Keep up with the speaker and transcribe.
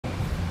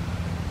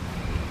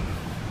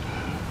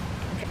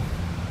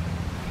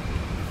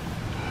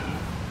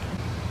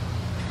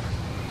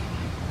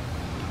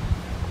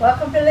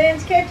Welcome to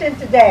Lynn's Kitchen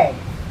today.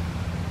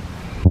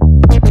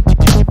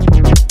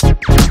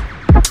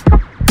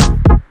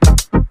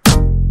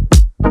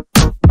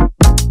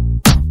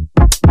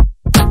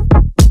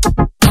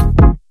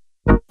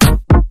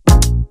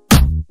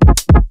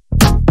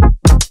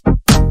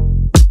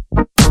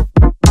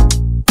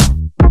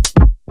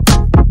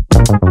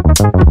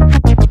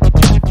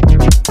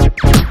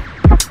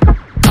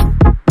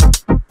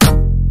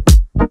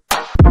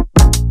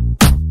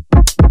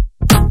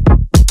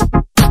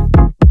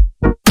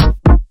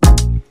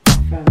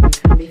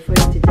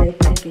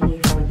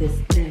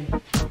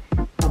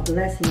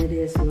 Blessing it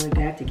is, Lord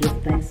God, to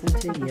give thanks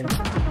unto you.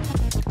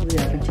 We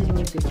are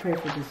continuing to pray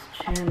for this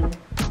channel.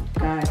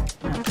 God,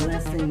 my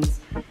blessings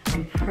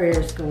and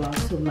prayers go out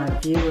to my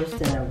viewers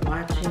that are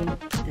watching,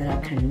 that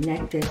are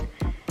connected.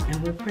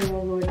 And we pray,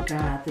 oh Lord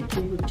God, that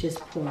you would just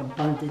pour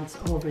abundance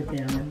over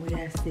them. And we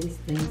ask these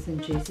things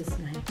in Jesus'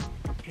 name.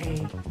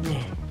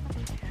 Amen.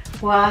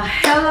 Well,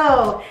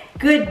 hello.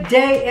 Good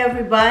day,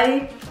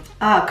 everybody.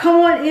 Come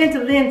on into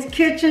Lynn's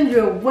Kitchen.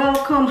 You're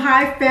welcome.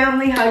 Hi,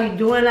 family. How you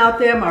doing out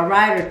there, my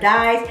ride or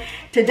dies?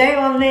 Today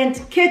on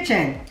Lynn's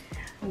Kitchen,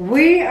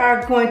 we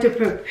are going to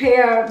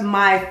prepare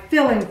my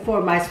filling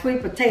for my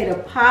sweet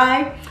potato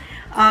pie.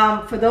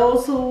 For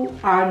those who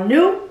are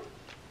new,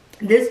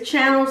 this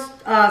channel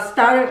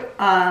started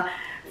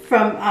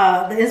from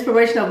the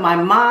inspiration of my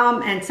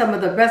mom and some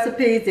of the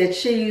recipes that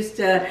she used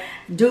to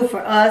do for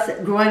us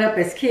growing up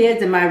as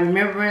kids, and my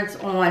remembrance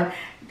on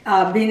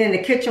being in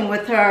the kitchen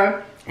with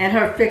her and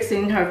her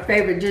fixing her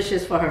favorite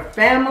dishes for her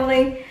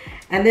family.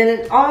 And then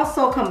it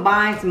also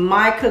combines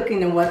my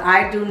cooking and what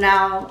I do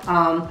now,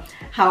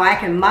 how I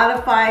can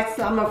modify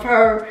some of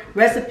her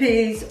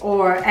recipes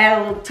or add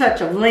a little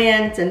touch of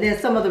Lynn's, and then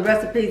some of the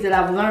recipes that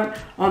I've learned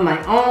on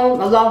my own,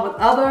 along with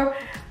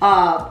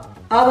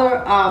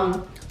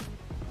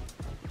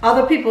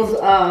other people's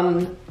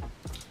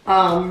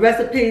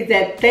recipes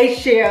that they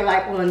share,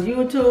 like on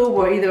YouTube,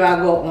 or either I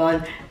go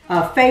on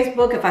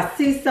Facebook. If I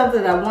see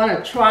something that I want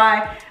to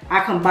try, I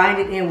combine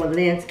it in with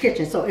Lynn's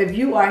Kitchen. So if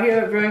you are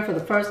here viewing for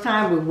the first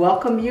time, we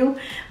welcome you.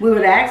 We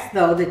would ask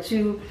though that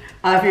you,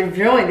 if you're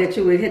viewing, that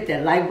you would hit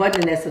that like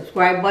button, that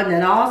subscribe button,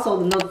 and also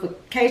the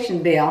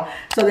notification bell,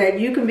 so that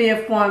you can be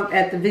informed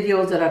at the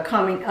videos that are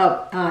coming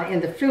up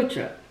in the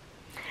future.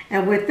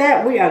 And with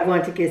that, we are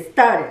going to get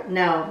started.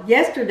 Now,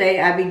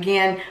 yesterday I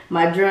began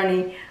my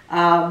journey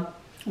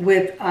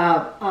with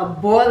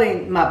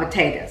boiling my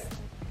potatoes.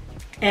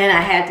 And I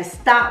had to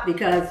stop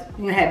because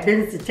I had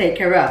business to take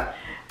care of.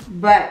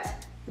 But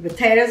the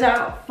potatoes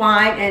are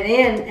fine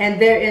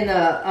and they're in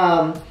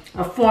a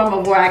form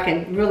of where I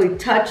can really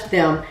touch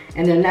them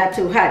and they're not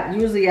too hot.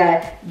 Usually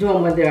I do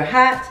them when they're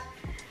hot.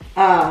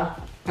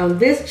 On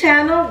this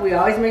channel, we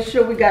always make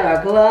sure we got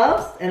our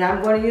gloves, and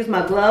I'm going to use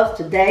my gloves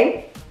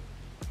today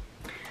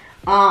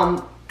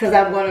because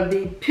I'm going to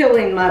be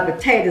peeling my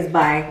potatoes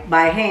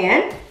by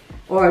hand,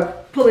 or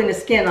pulling the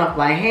skin off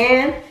by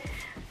hand.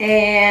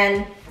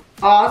 And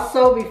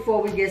also, before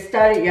we get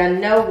started, y'all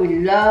know we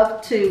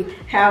love to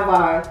have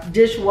our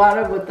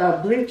dishwater with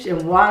our bleach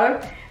and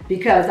water,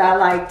 because I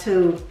like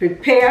to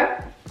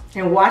prepare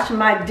and wash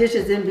my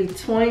dishes in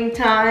between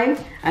time.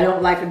 I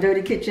don't like a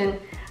dirty kitchen.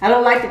 I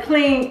don't like to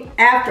clean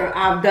after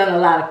I've done a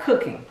lot of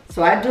cooking.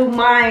 So I do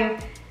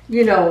mine,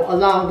 you know,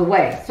 along the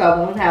way, so I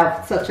won't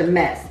have such a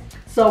mess.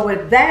 So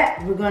with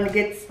that, we're going to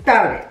get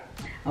started.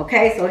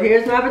 Okay, so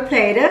here's my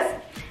potatoes,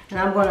 and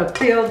I'm going to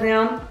peel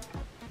them.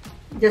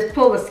 Just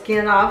pull the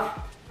skin off.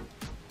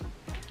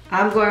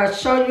 I'm going to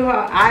show you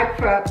how I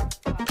prep.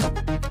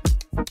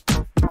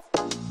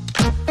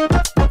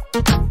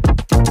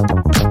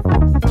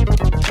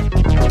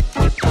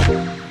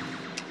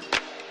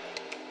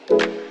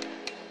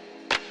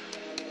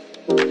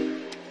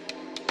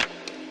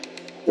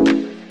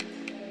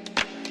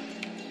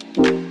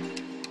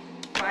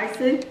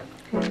 Spicy.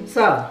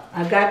 So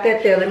I got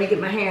that there. Let me get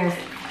my hands,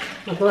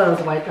 my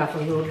gloves wiped off a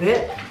little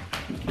bit.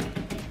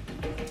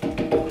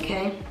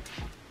 Okay.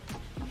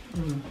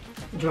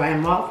 Dry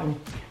them off and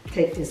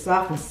take this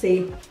off and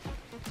see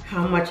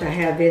how much I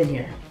have in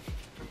here.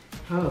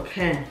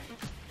 Okay.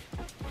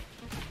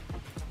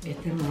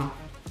 Get them off.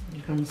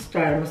 I'm going to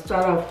start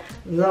off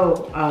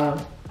low,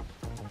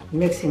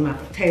 mixing my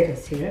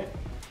potatoes here.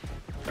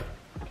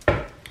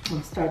 I'm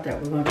going to start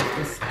that. We're going to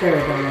just stir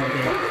it a little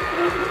bit.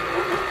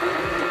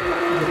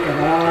 Get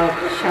it all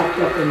chopped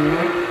up in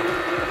there,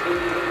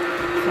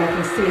 so I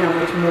can see how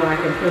much more I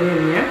can put in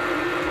there.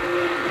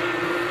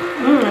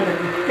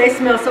 They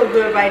smell so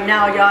good right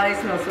now, y'all. They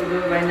smell so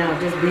good right now,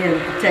 just being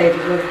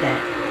potatoes. Look at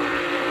that.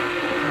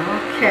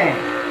 Okay.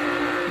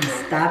 And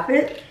stop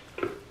it.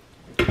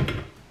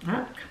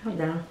 Come on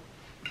down.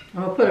 I'm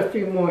going to put a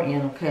few more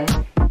in, okay?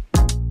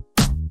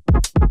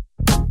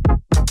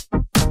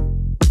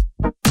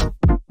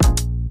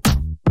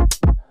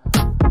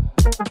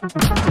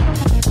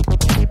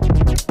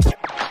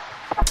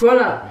 Grown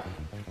up,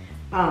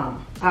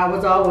 I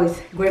was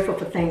always grateful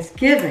for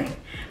Thanksgiving.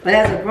 But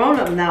as a grown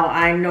up now,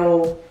 I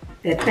know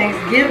that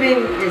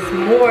Thanksgiving is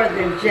more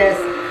than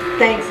just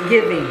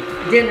Thanksgiving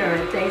dinner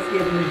and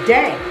Thanksgiving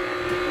Day.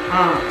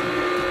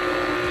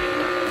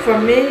 For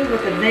me,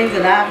 with the things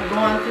that I've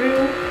gone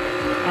through,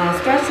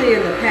 especially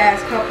in the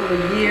past couple of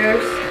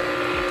years,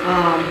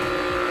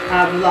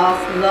 I've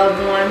lost loved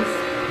ones.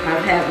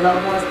 I've had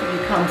loved ones to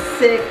become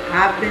sick.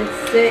 I've been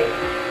sick.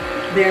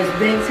 There's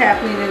things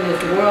happening in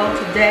this world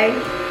today.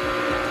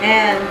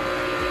 And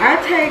I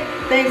take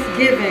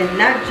Thanksgiving,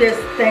 not just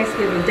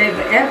Thanksgiving Day,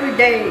 but every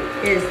day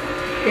is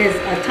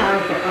a time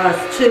for us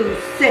to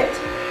sit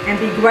and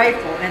be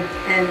grateful and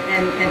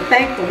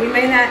thankful. We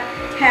may not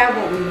have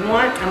what we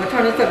want. I'm going to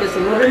turn this up just a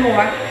little bit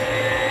more.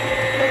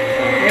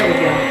 There we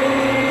go.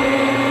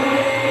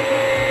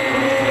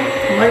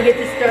 I'm going to get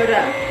this stirred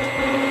up.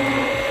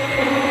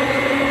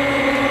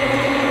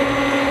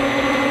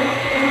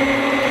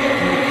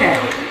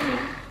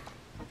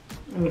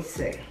 Let me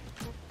see.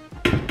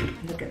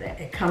 Look at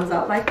that. It comes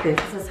out like this.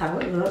 This is how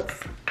it looks.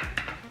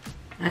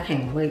 I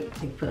can't wait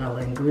to put all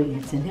the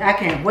ingredients in here. I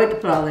can't wait to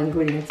put all the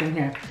ingredients in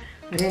here.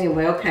 But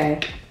anyway, okay.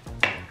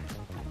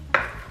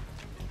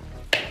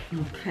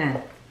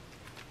 Okay.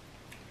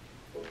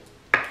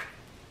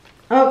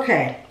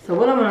 Okay. So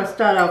what I'm going to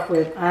start off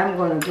with, I'm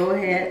going to go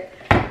ahead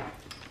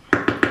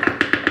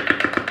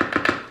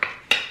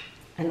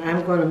and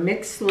I'm going to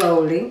mix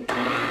slowly.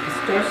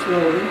 Stir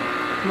slowly.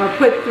 I'm going to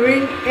put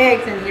 3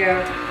 eggs in here,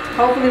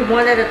 hopefully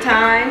one at a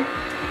time.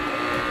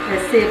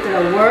 Let's see if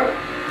it'll work.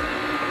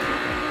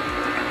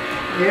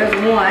 There's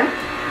one.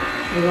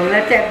 We're going to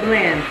let that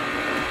blend.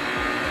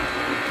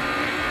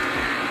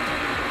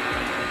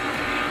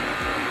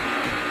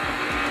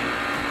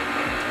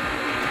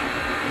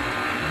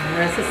 And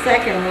that's the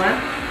second one.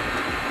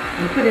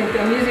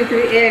 I'm using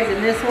 3 eggs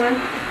in this one.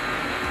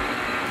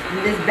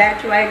 In this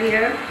batch right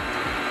here.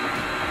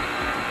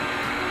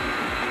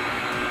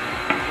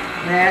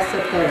 That's the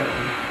third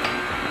one.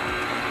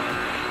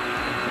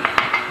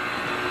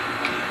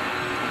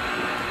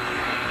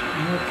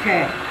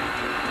 Okay.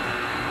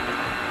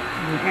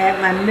 I'm going to add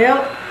my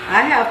milk.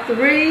 I have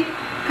 3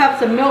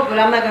 cups of milk, but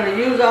I'm not going to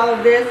use all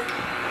of this.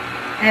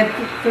 And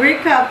 3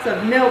 cups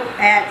of milk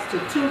adds to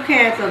 2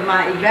 cans of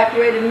my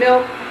evaporated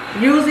milk.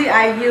 Usually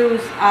I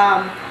use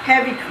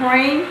heavy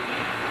cream.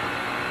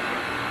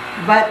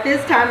 But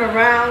this time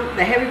around,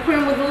 the heavy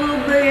cream was a little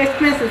bit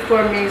expensive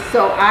for me,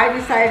 so I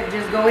decided to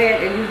just go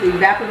ahead and use the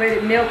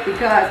evaporated milk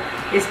because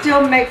it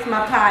still makes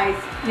my pies,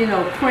 you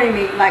know,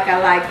 creamy like I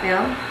like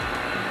them.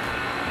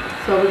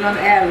 So we're going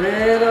to add a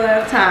little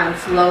at a time,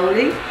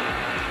 slowly.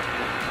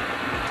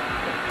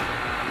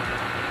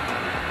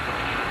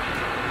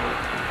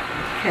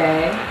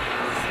 Okay,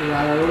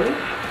 slowly.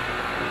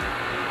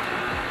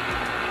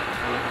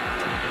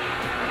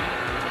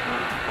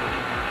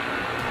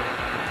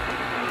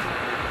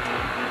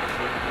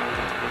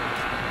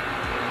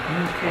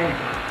 Okay.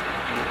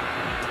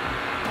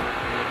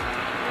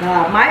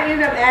 Now I might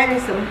end up adding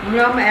some, I'm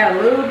going to add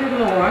a little bit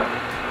more.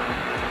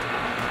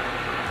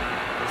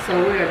 So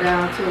we are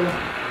down to,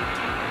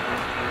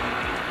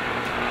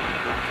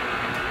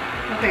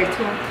 okay, 2.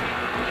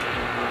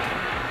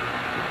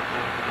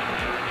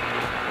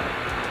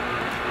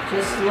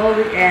 Just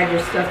slowly add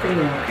your stuff in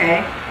there, okay?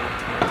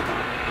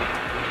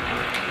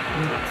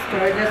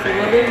 Stir this a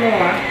little bit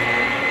more.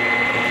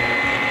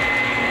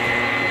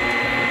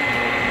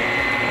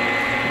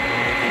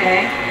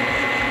 Okay.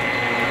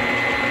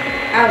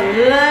 I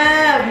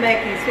love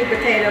making sweet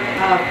potato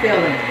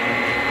filling.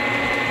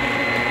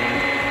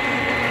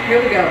 Here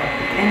we go.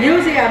 And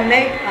usually I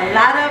make a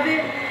lot of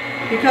it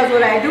because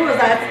what I do is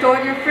I store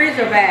it in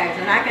freezer bags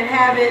and I can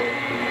have it,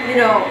 you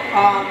know,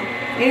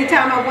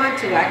 anytime I want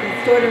to. I can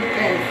store it in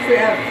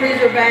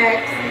freezer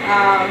bags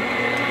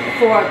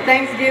for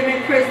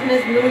Thanksgiving,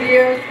 Christmas, New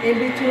Year's, in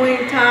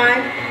between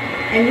time.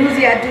 And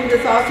usually I do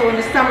this also in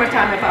the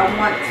summertime if I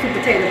want sweet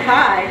potato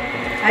pie.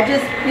 I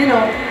just, you know,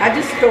 I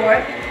just store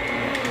it.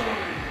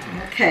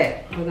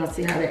 Okay, we're going to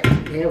see how that,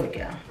 there we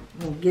go.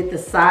 We'll get the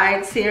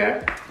sides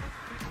here.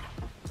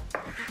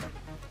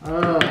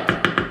 Oh,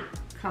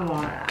 come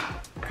on out.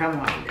 Come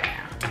on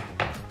down.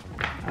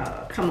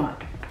 Oh, come on.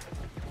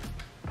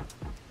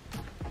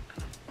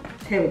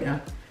 Here we go.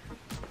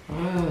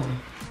 Oh.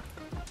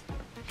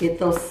 Get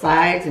those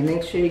sides and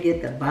make sure you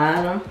get the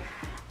bottom.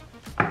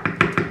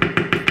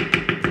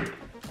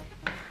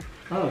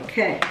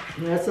 Okay,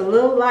 that's a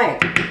little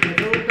light. A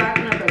little dark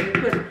enough as we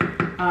put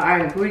our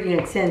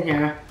ingredients in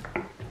here.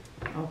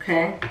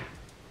 Okay.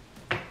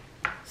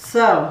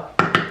 So,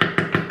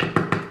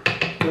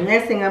 the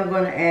next thing I'm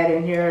going to add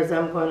in here is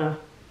I'm gonna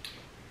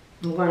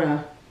go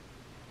ahead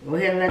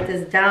and let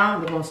this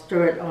down. We're going to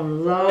stir it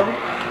on low.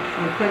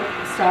 And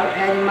start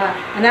adding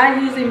and I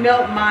usually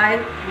melt my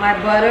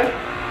butter.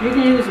 You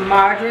can use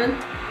margarine.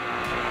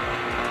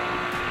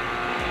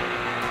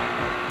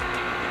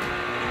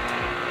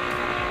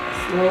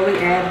 Slowly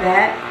add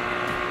that.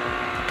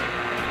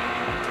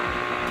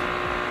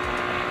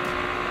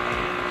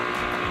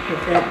 Put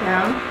that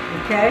down,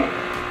 okay?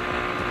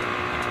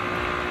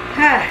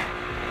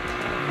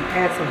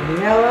 Add some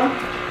vanilla.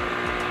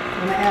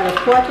 I'm going to add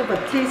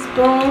 1/4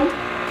 teaspoon.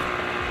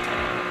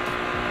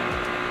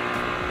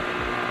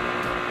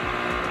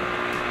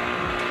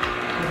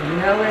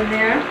 Vanilla in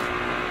there.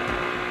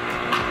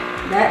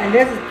 That, and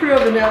this is pure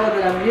vanilla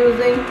that I'm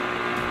using.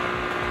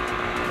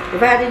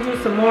 If I had to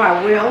use some more,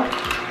 I will,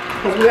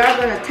 because we are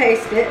going to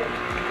taste it.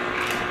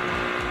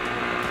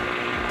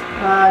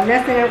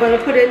 Next thing I'm going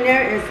to put in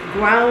there is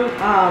ground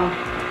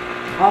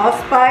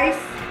allspice.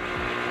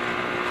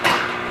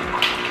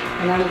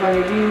 And I'm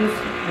going to use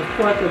a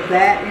fourth of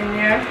that in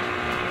there.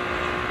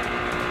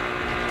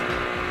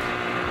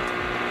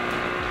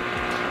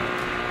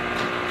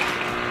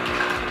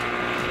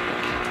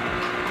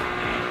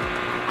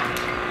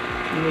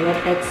 And let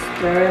that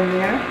stir in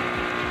there.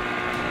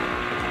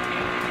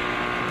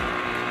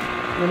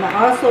 And I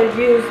also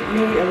use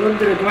a little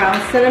bit of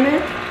ground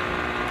cinnamon.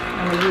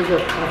 I'm going to use a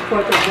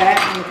fourth of that.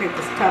 I'm going to take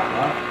this top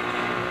off.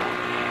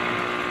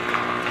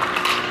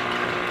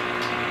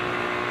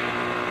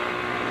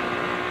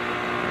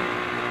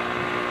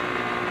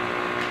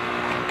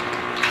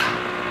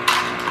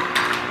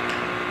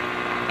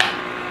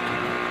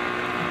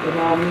 Get it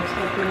all mixed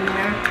up in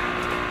there.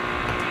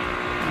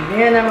 And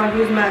then I'm going to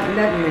use my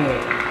nutmeg.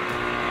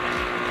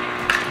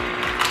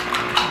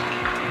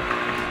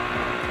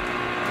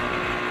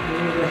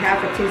 Use a half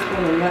a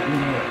teaspoon of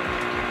nutmeg.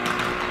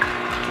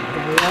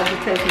 I love to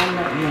taste my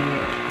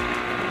nutmeg.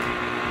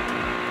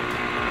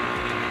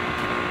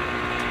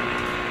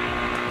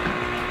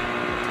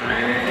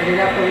 Set it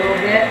up a little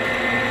bit.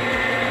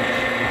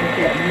 Get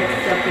that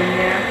mixed up in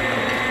there.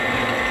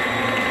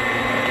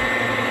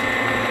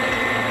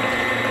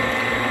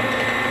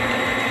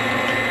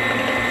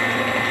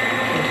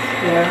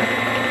 There.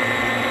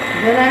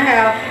 Then I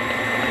have,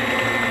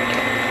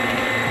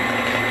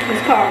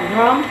 it's called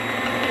rum.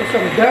 It's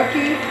from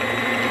Turkey,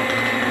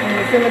 and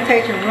it's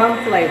imitation rum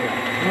flavor.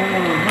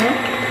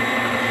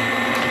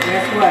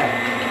 Guess what?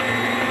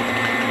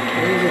 I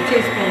use a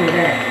teaspoon of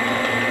that.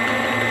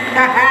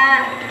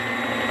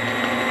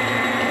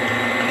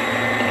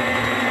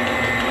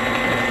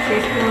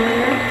 Teaspoon in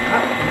there.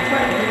 Oh, that's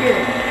right. Let me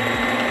get it.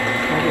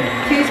 I get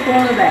a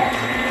teaspoon of that.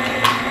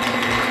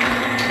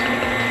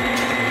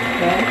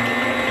 Okay.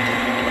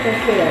 Let's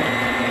see it.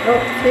 Oh,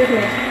 excuse me.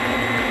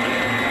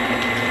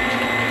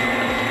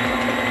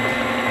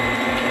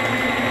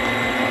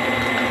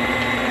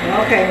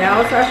 Okay,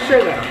 now it's our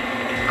sugar.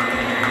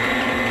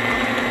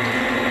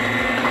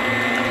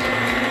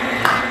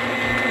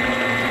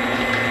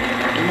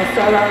 I'm going to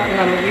start out and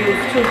I'm going to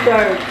use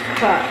 2/3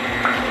 cup.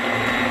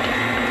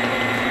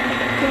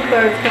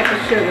 2/3 cup of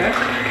sugar.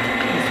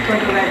 And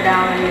sprinkle that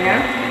down in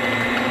there.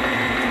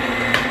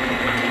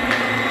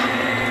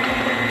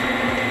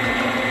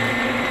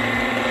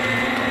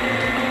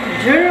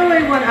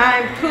 Generally, when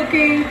I'm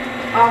cooking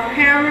off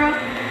camera,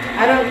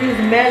 I don't use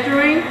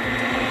measuring,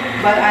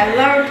 but I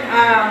learned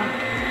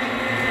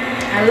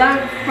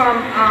from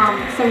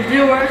some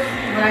viewers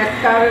when I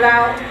started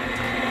out.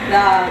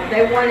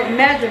 They wanted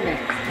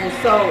measurements, and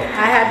so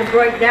I had to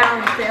break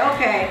down and say,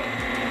 okay,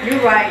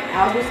 you're right,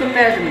 I'll do some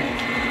measurements.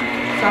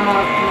 So I'm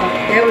gonna,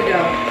 there we go.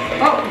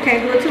 Oh, you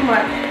can't do it too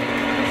much.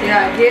 See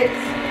how it gets?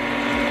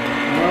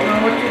 I don't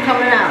know what you're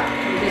coming out.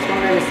 You're just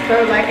gonna let it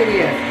stir like it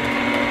is.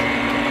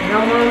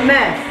 Don't want to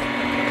mess.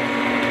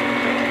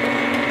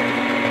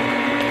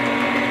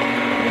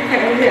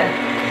 Okay, here.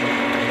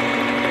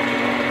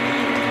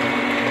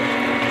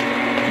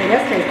 Okay,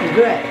 that's tasting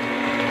good.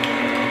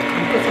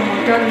 I'm put some more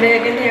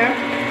nutmeg in here.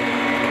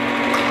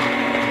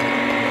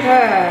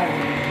 I'm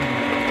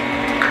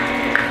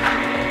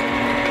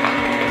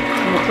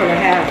gonna put a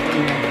half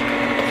in there.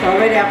 So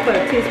already I put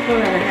a teaspoon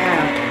and a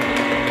half.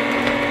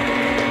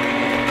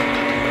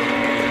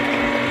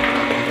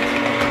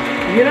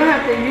 You don't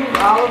have to use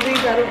all of these.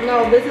 I don't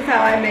know. This is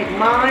how I make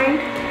mine.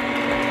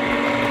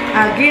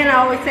 Again, I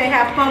always say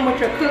have fun with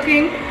your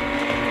cooking. Put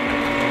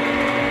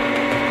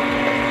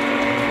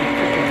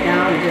that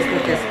down and just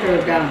let that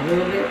stir down a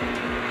little bit.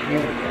 There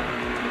we go.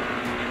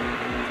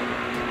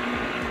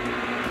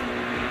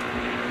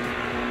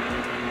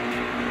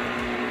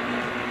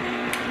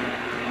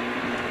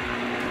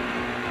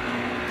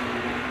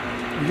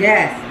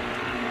 Yes.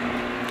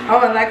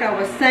 Oh, and like I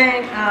was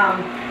saying,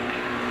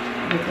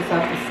 this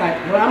off the side.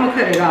 Well, I'm gonna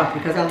cut it off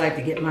because I like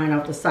to get mine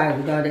off the side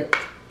without it.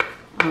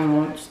 I don't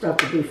want stuff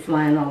to be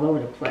flying all over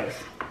the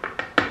place.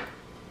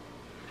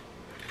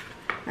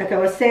 Like I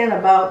was saying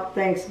about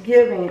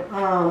Thanksgiving,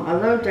 I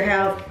learned to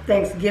have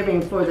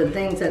Thanksgiving for the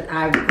things that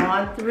I've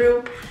gone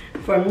through.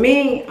 For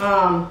me,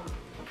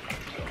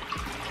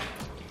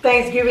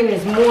 Thanksgiving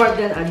is more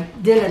than a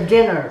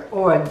dinner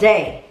or a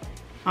day.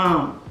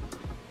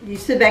 You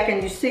sit back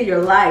and you see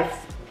your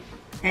life,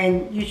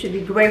 and you should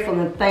be grateful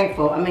and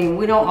thankful. I mean,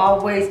 we don't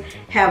always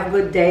have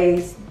good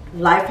days.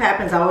 Life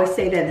happens. I always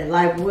say that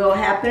life will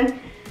happen.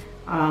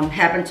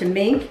 Happened to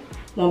me.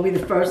 Won't be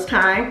the first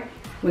time.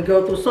 We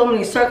go through so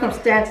many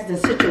circumstances and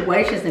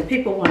situations, and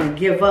people want to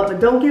give up, but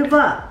don't give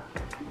up.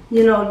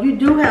 You know, you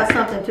do have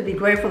something to be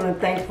grateful and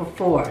thankful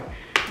for.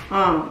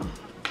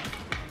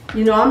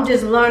 You know, I'm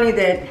just learning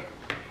that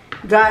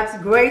God's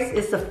grace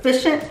is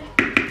sufficient.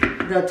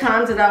 The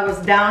times that I was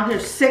down here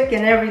sick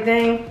and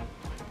everything,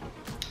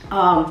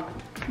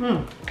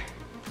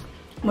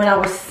 when I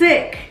was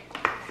sick,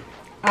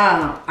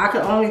 I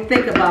could only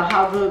think about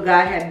how good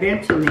God had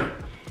been to me.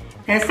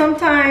 And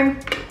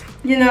sometimes,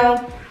 you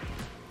know,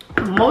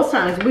 most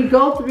times we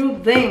go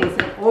through things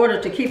in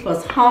order to keep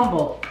us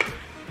humble.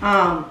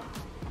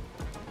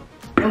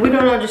 And we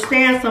don't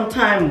understand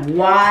sometimes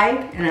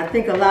why. And I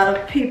think a lot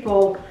of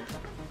people,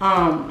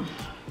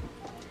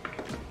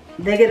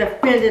 they get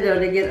offended or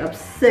they get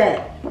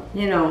upset,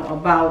 you know,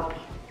 about,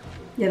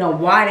 you know,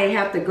 why they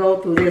have to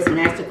go through this, and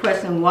ask the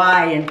question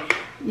why. And,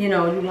 you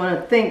know, you want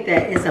to think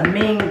that it's a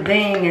mean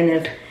thing,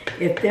 and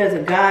if there's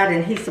a God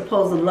and he's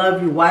supposed to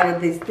love you, why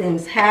did these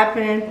things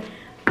happen?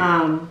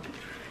 I'm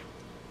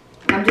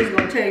just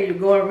going to tell you to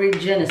go and read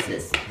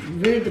Genesis.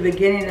 Read the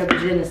beginning of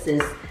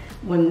Genesis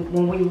when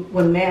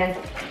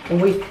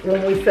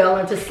we fell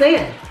into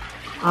sin.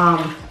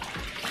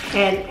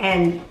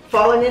 And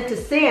falling into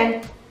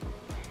sin,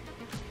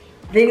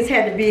 things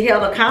had to be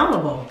held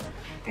accountable.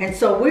 And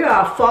so we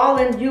are a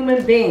fallen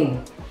human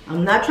being.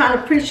 I'm not trying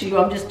to preach to you.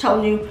 I'm just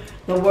telling you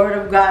the word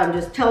of God. I'm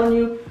just telling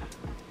you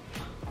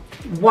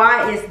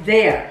why it's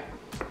there.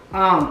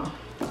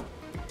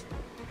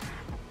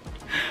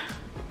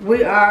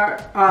 We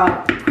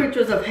are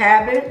creatures of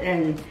habit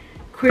and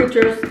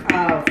creatures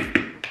of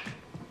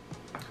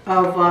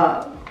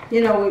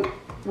you know,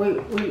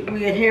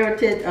 we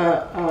inherited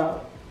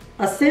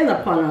a sin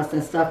upon us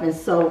and stuff, and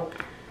so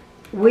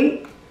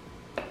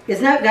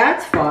it's not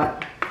God's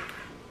fault.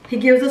 He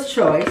gives us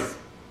choice.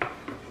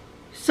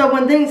 So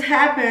when things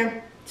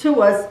happen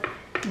to us,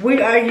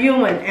 we are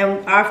human,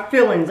 and our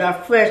feelings, our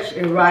flesh,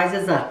 it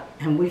rises up,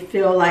 and we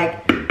feel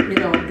like, you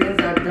know, things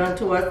are done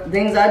to us.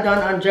 Things are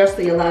done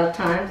unjustly a lot of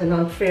times and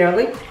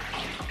unfairly.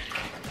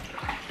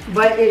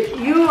 But if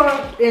you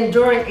are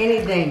enduring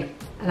anything,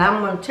 and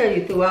I'm going to tell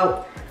you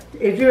throughout,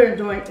 if you're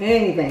enduring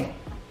anything,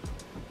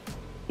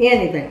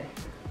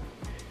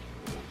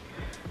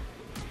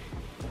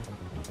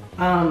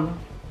 the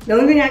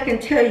only thing I can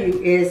tell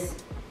you is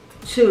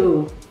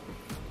to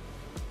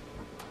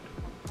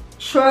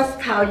trust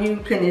how you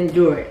can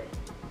endure it.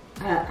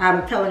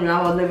 I'm telling you,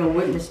 I'm a living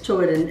witness to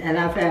it, and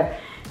I've had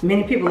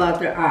many people out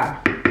there are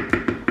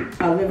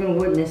a living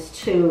witness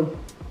to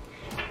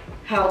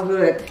how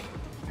good.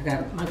 I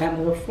got my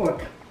little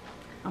fork.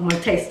 I'm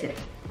gonna taste it.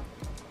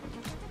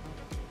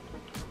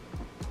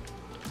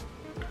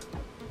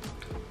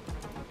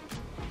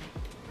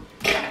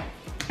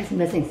 It's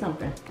missing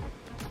something.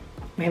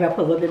 Maybe I put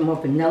a little bit more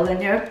vanilla in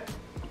there.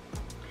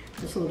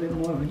 Just a little bit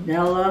more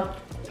vanilla.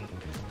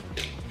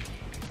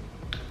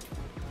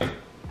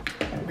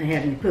 I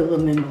have to put a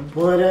little bit more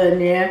butter in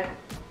there.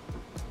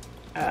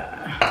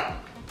 A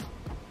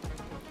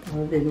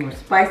little bit more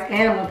spice,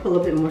 and I'm gonna put a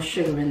little bit more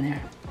sugar in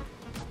there.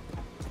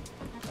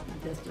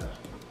 Just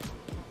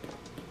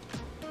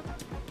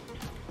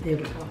there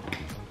we go.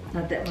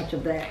 Not that much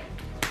of that.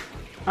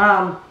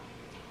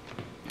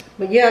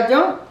 But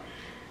yeah,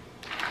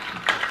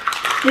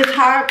 it's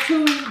hard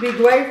to be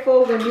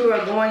grateful when you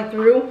are going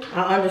through.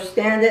 I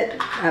understand it.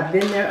 I've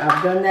been there.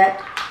 I've done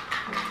that.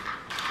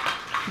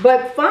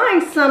 But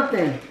find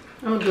something.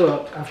 I'm gonna do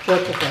a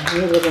fourth of a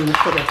little bit more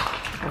sugar.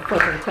 A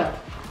fourth of a cup.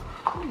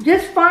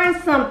 Just find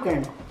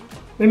something.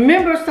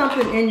 Remember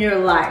something in your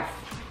life.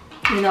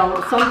 You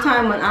know,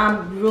 sometime when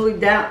I'm really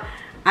down,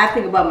 I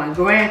think about my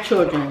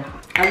grandchildren.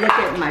 I look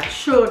at my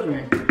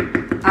children.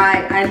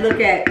 I look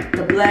at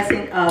the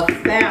blessing of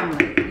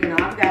family. You know,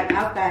 I've got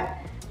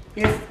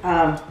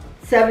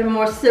 7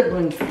 more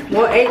siblings,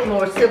 8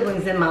 more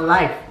siblings in my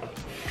life.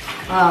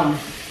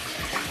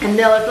 And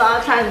there's a lot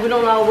of times we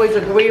don't always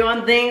agree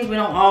on things. We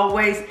don't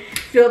always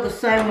feel the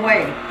same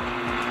way.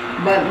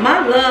 But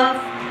my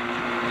love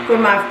for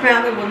my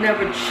family will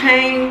never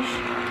change.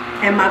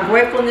 And my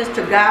gratefulness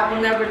to God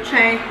will never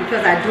change,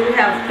 because I do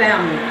have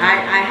family.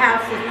 I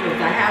have sisters.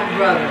 I have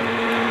brothers.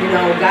 You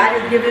know, God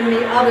has given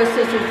me other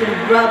sisters and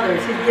brothers.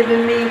 He's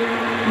given me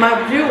my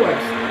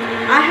viewers.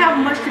 I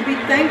have much to be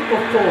thankful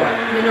for.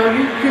 You know,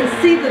 you can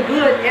see the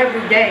good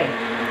every day.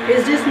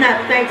 It's just not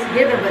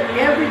Thanksgiving, but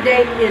every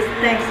day is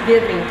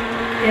Thanksgiving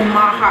in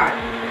my heart.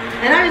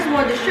 And I just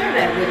wanted to share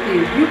that with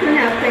you. You can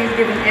have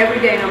Thanksgiving every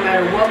day, no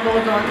matter what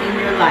goes on in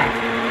your life.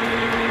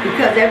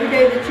 Because every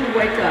day that you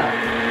wake up,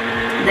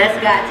 that's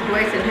God's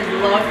grace and His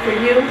love for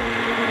you.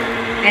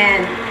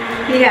 And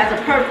He has a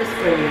purpose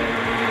for you.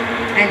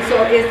 And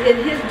so it's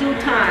in His due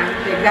time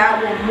that God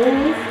will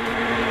move.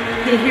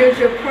 He hears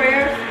your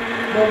prayers.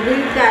 But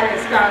we've got to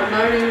start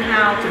learning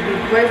how to be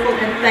grateful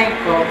and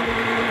thankful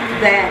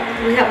that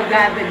we have a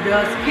God that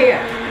does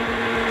care.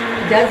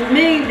 It doesn't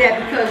mean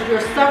that because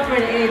you're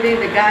suffering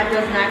anything that God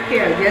does not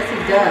care. Yes, He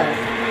does.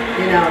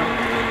 You know.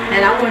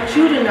 And I want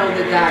you to know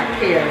that God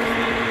cares.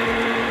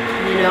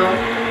 You know.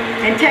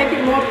 And take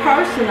it more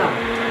personal.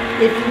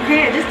 If you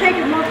can, just take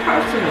it more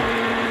personal.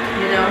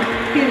 You know,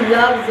 He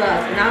loves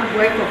us, and I'm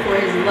grateful for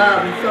His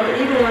love. And so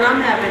even when I'm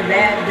having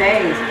bad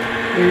days,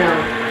 you know,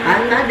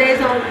 my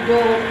days don't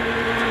go,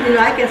 you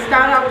know, I can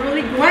start out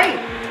really great,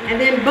 and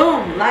then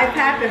boom, life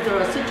happens, or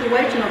a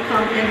situation will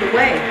come in the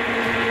way.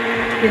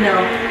 You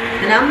know,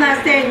 and I'm not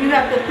saying you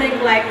have to think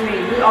like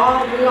me. We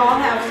all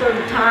have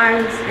certain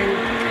times,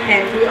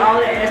 and we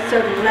all at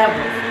certain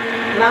levels.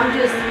 And I'm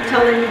just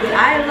telling you that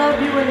I love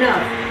you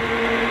enough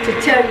to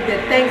tell you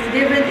that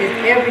Thanksgiving is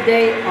every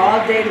day,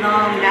 all day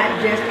long, not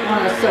just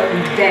on a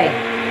certain day.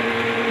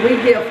 We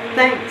give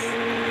thanks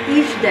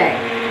each day.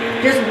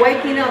 Just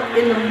waking up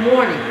in the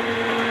morning,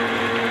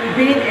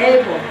 being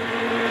able,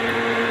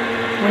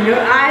 when your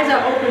eyes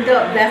are opened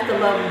up, that's the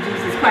love of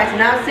Jesus Christ.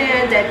 Not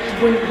saying that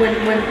when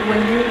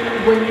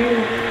you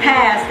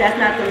pass, that's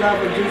not the love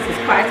of Jesus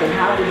Christ, and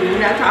how do you?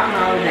 We're not talking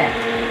all of that.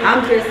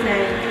 I'm just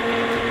saying,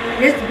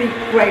 just be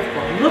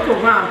grateful. Look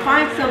around.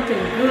 Find something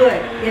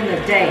good in the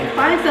day.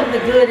 Find something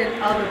good in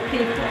other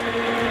people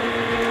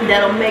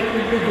that'll make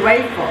you be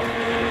grateful.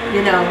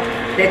 You know,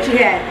 that you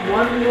had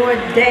one more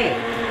day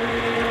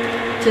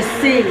to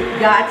see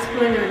God's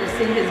splendor, to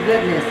see His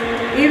goodness.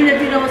 Even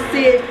if you don't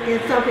see it in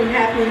something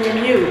happening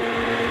in you,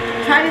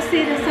 try to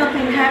see it in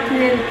something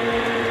happening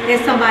in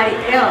somebody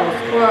else,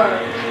 or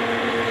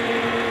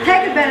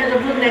take advantage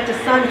of looking at the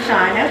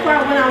sunshine. That's why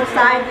I went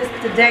outside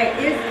today.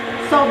 It's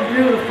so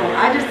beautiful.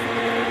 I just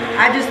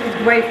was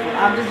grateful.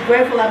 I'm just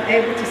grateful I'm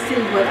able to see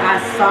what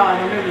I saw, and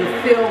I'm able to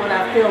feel what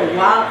I feel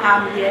while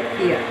I'm yet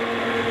here.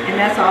 And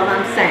that's all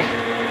I'm saying.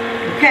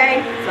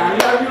 Okay? So I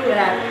love you, and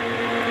I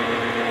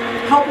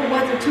hope it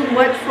wasn't too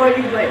much for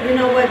you, but you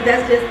know what?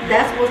 That is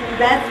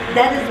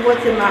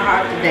what's in my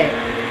heart today.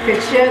 To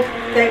share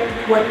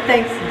what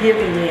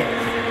Thanksgiving is.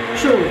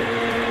 Truly.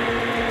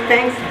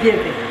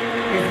 Thanksgiving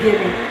is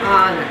giving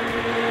honor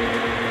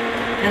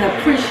and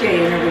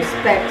appreciating and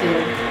respecting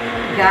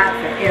God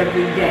for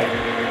every day,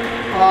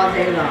 all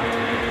day long.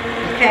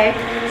 Okay?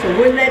 So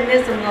we're letting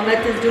this, I'm going to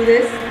let this do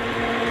this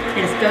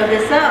and stir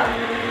this up.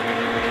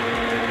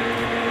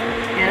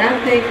 And I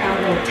think I'm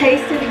going to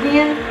taste it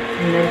again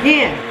and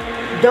again.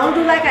 Don't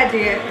do like I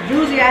did.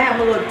 Usually I have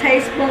a little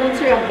tablespoons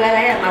here. I'm glad I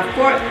had my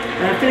fork.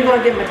 But I'm finna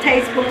go get my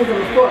tablespoons and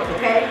my fork,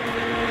 okay?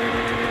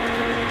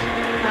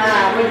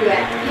 Where you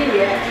at? Here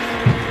you at.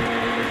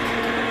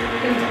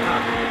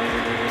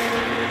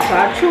 So I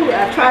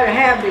try to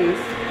have these.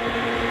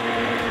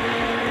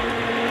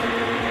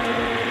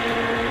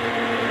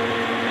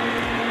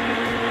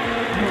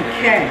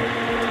 Okay.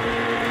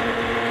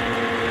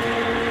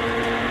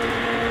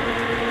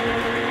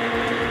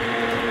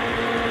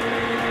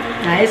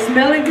 Now it's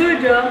smelling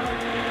good, y'all.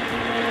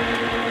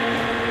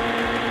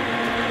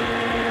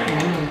 I'm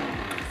gonna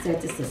set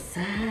this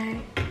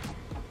aside.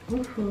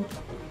 Woohoo.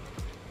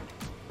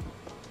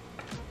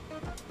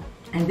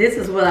 And this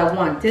is what I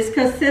want. This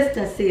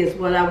consistency is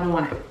what I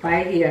want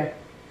right here.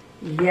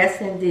 Yes,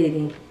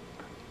 indeedy.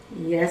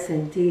 Yes,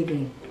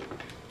 indeedy.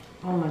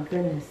 Oh my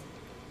goodness.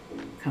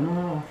 Come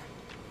on off.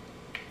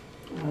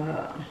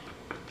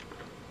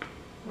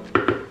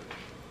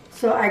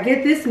 So I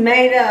get this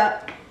made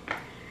up,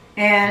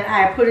 and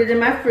I put it in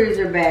my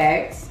freezer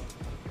bags,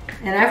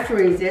 and I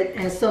freeze it,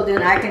 and so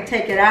then I can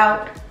take it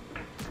out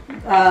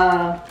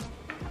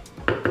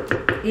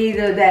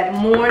either that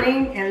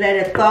morning and let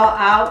it thaw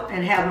out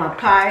and have my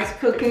pies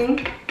cooking.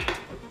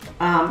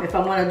 If I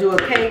want to do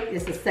a cake,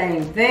 it's the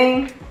same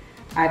thing.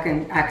 I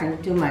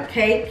can do my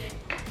cake,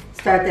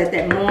 start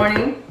that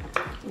morning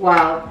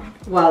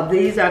while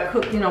these are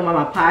cooked, you know, while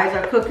my pies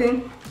are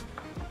cooking,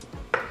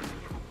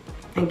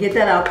 and get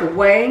that out the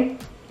way.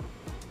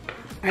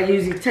 I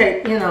usually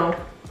take, you know,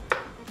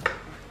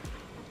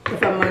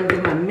 if I'm going to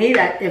do my meat,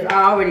 if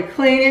I already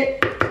clean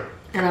it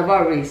and I've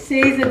already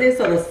seasoned it,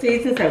 so the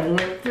seasons have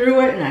went through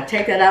it, and I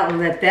take that out and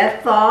let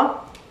that thaw.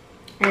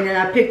 And then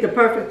I pick the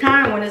perfect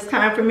time when it's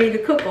time for me to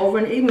cook. Over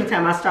in the evening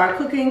time, I start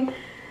cooking,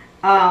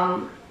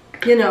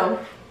 you know,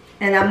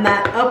 and I'm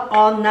not up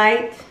all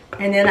night.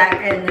 And then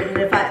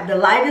the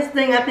lightest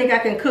thing I think I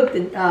can cook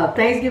the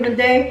Thanksgiving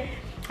Day,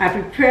 I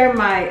prepare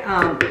my,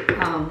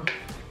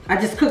 I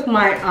just cook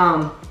my,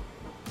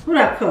 what do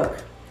I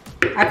cook?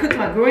 I cook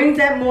my greens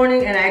that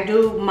morning, and I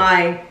do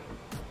my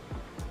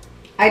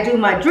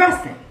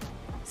dressing.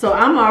 So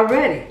I'm all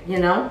ready, you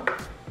know.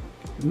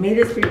 Meat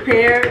is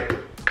prepared.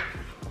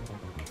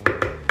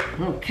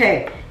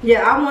 Okay.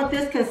 Yeah, I want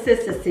this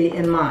consistency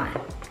in mine.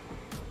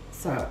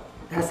 So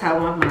that's how I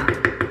want mine.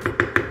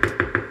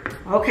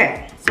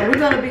 Okay. So we're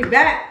going to be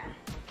back,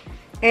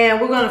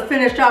 and we're going to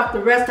finish off the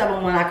rest of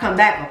them when I come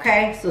back,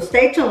 okay? So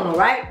stay tuned, all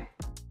right?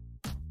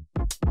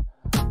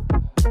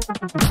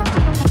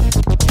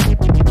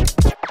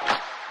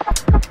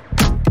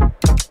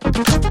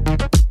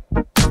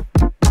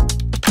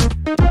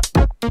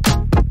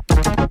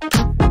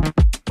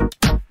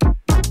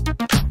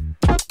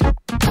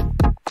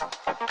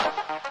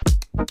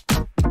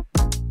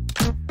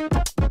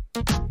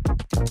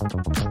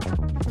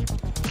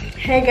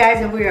 Hey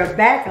guys, and we are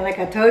back, and like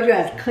I told you,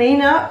 I was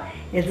clean up.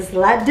 It's just a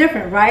lot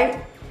different,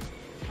 right?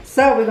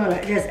 So we're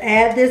gonna just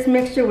add this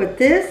mixture with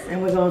this,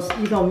 and you're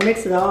gonna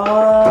mix it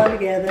all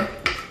together.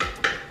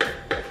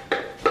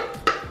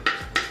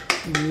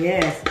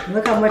 Yes,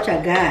 look how much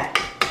I got.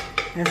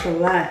 That's a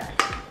lot.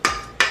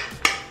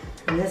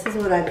 And this is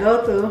what I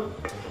go through.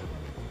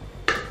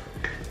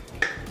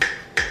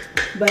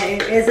 But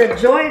it's a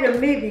joy to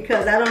me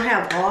because I don't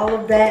have all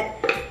of that,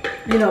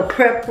 you know,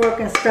 prep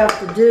work and stuff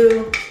to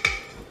do.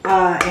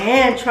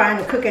 and trying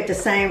to cook at the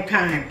same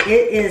time.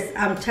 It is,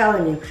 I'm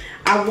telling you,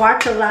 I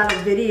watch a lot of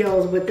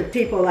videos with the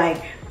people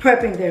like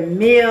prepping their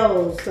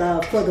meals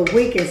for the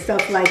week and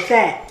stuff like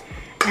that.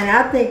 And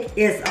I think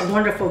it's a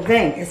wonderful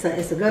thing.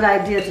 It's a good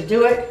idea to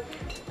do it.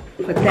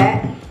 Put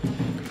that.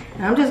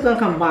 And I'm just gonna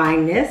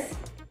combine this.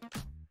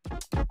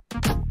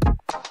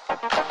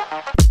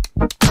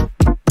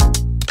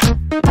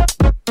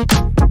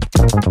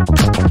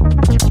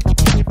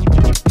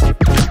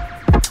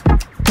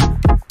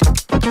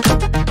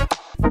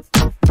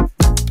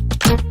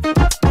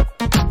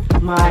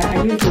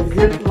 I use a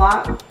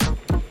Ziploc,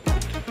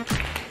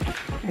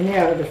 and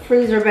there are the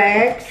freezer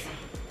bags.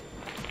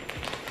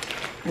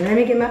 And let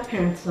me get my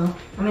pencil.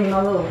 I mean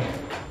my little,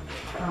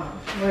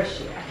 where's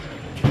she at?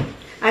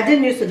 I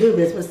didn't used to do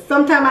this, but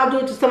sometimes I'll do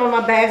it to some of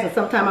my bags and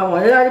sometimes I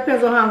won't. It all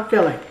depends on how I'm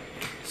feeling.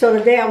 So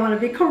today I want to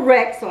be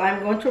correct, so I'm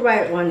going to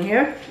write one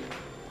here.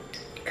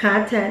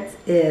 Contents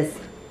is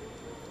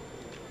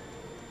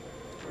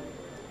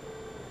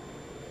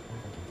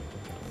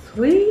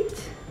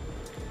sweet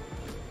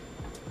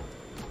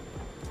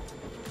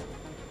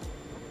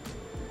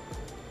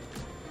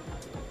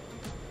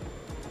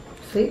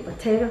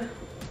potato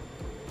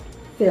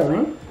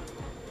filling.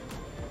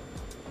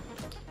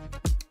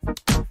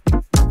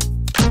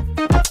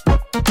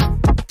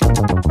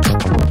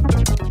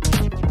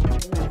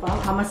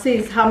 I'm gonna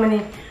see how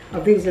many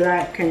of these that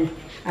I can.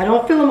 I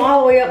don't fill them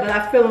all the way up, but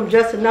I fill them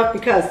just enough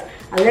because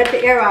I let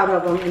the air out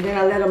of them and then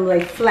I let them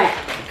lay flat.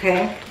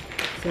 Okay,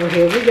 so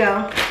here we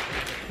go.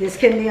 This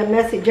can be a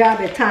messy job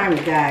at times,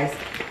 guys,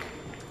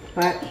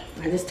 but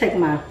I just take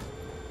my,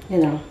 you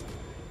know.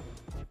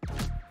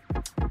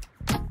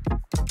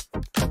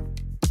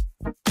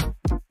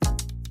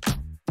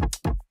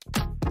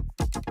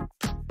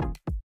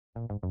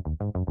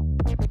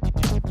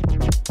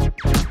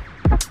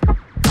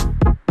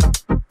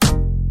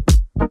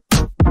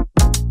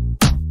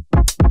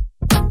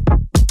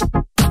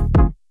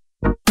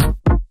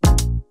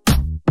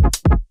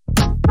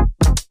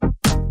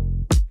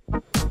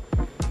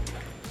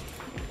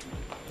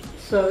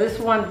 So this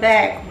one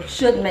bag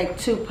should make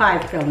 2 pie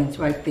fillings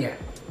right there.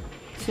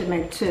 Should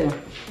make 2.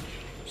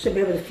 Should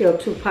be able to fill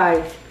 2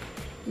 pies.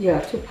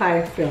 Yeah, 2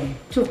 pie filling.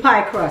 2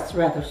 pie crusts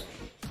rather.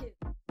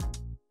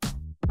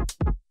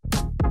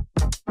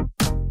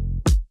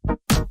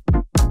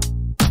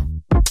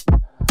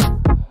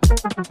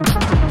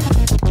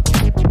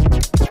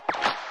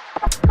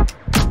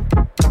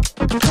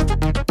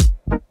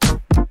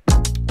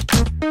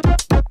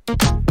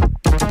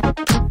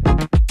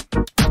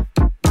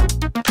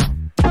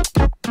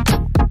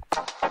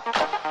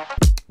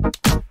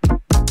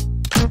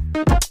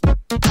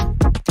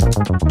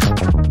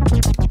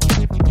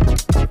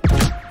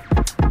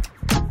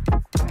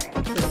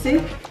 See?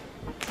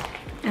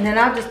 And then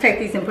I'll just take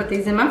these and put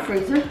these in my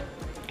freezer,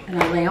 and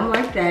I'll lay them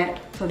like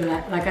that, so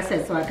that, like I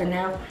said, so I can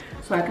have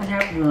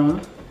room.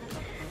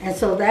 And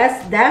so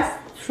that's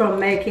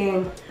from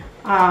making,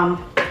 yeah,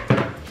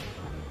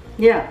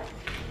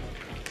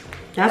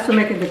 that's from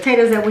making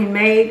potatoes that we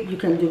made. You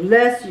can do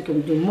less, you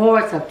can do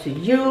more. It's up to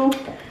you.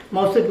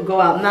 Most people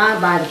go out now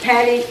and buy the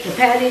patty,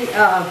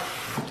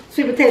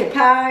 sweet potato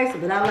pies,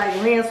 but I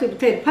like Lynn sweet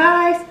potato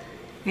pies.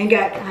 Ain't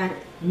got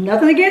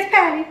nothing against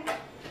Patty,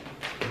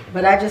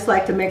 but I just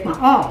like to make my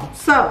own.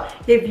 So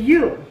if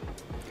you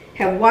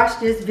have watched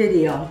this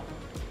video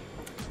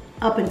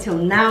up until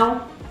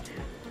now,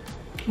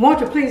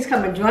 won't you please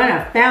come and join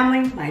our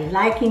family by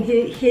liking,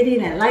 hitting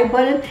that like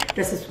button,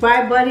 the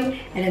subscribe button,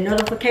 and the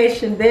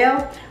notification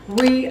bell.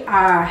 We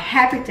are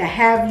happy to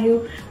have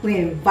you. We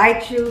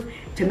invite you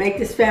to make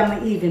this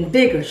family even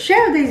bigger.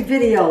 Share these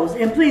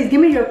videos, and please give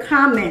me your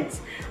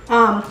comments,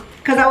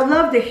 because I would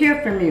love to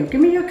hear from you. Give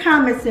me your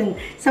comments and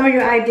some of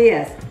your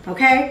ideas,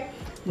 okay?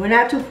 We're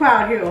not too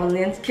proud here on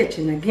Lynn's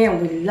Kitchen.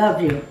 Again, we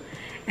love you.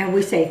 And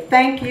we say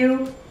thank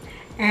you.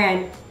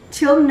 And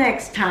till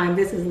next time,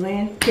 this is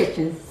Lynn's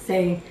Kitchen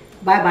saying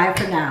bye-bye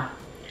for now.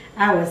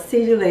 I will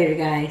see you later,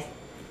 guys.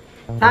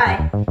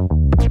 Bye.